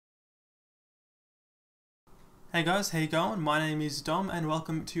Hey guys, how you going? My name is Dom and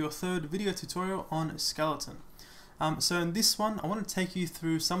welcome to your third video tutorial on Skeleton. So in this one I want to take you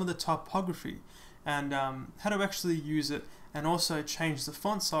through some of the typography and how to actually use it and also change the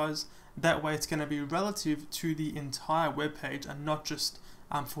font size. That way it's going to be relative to the entire web page and not just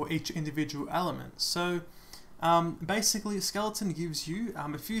for each individual element. So basically Skeleton gives you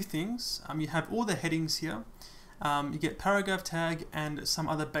a few things. You have all the headings here. You get paragraph tag and some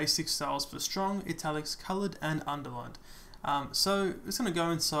other basic styles for strong, italics, colored, and underlined. So it's going to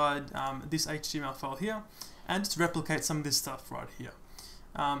go inside this HTML file here and just replicate some of this stuff right here.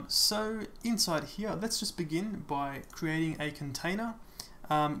 So inside here, let's just begin by creating a container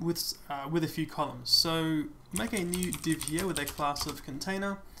with a few columns. So make a new div here with a class of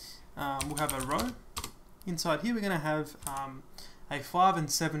container. We'll have a row. Inside here, we're going to have a 5 and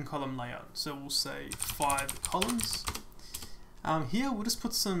 7 column layout. So we'll say 5 columns. Here we'll just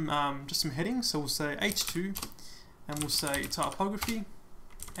put some headings. So we'll say H2 and we'll say typography,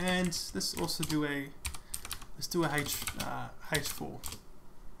 and let's also do a H4.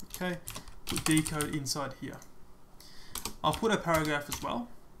 Okay, put D code inside here. I'll put a paragraph as well.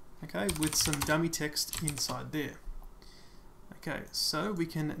 Okay, with some dummy text inside there. Okay, so we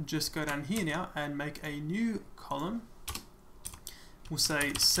can just go down here now and make a new column. We'll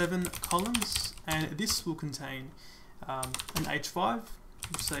say 7 columns, and this will contain an H5.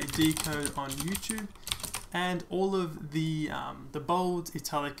 We'll say decode on YouTube, and all of the bold,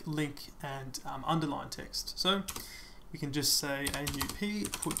 italic, link, and underline text. So we can just say a new P,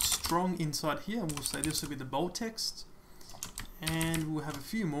 put strong inside here, and we'll say this will be the bold text, and we'll have a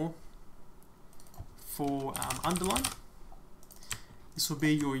few more for underline. This will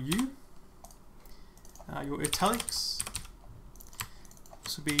be your U, your italics.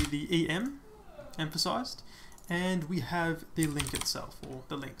 This will be the EM, emphasized, and we have the link itself, or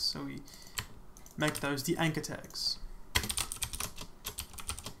the links, so we make those the anchor tags.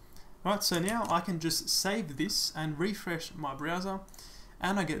 Right, so now I can just save this and refresh my browser,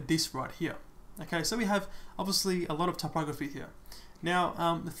 and I get this right here. Okay, so we have obviously a lot of typography here.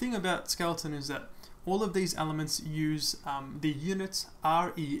 Now, the thing about Skeleton is that all of these elements use the unit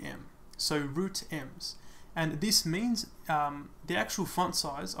REM, so root M's. And this means the actual font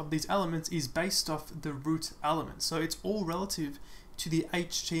size of these elements is based off the root element. So it's all relative to the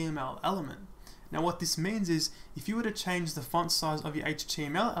HTML element. Now what this means is if you were to change the font size of your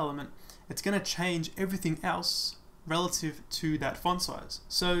HTML element, it's going to change everything else relative to that font size.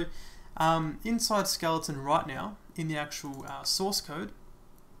 So inside Skeleton right now, in the actual source code,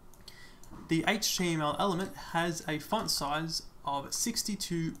 the HTML element has a font size of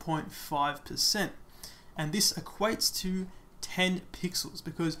 62.5%. And this equates to 10 pixels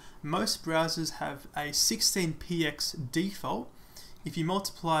because most browsers have a 16px default. If you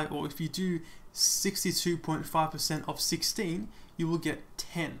multiply, or if you do 62.5% of 16, you will get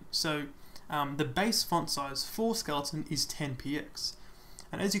 10. So the base font size for Skeleton is 10px.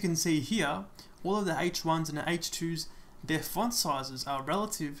 And as you can see here, all of the H1s and the H2s, their font sizes are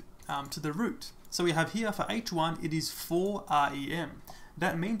relative to the root. So we have here for H1, it is 4 REM.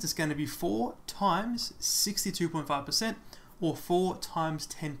 That means it's going to be 4 times 62.5% or 4 times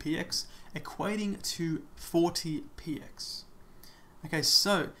 10px, equating to 40px. Okay,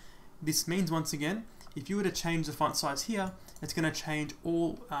 so this means once again, if you were to change the font size here, it's going to change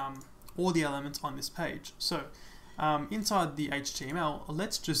all the elements on this page. So inside the HTML,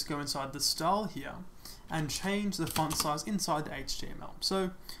 let's just go inside the style here and change the font size inside the HTML.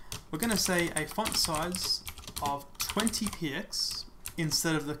 So we're going to say a font size of 20px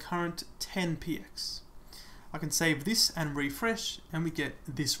instead of the current 10px. I can save this and refresh, and we get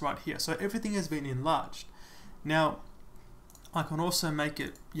this right here. So everything has been enlarged. Now I can also make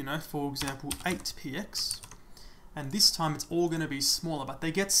it, for example 8px, and this time it's all going to be smaller, but they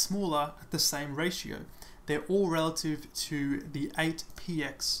get smaller at the same ratio. They're all relative to the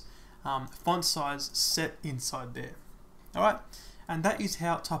 8px font size set inside there. Alright, and that is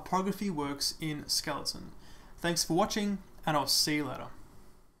how typography works in Skeleton. Thanks for watching, and I'll see you later.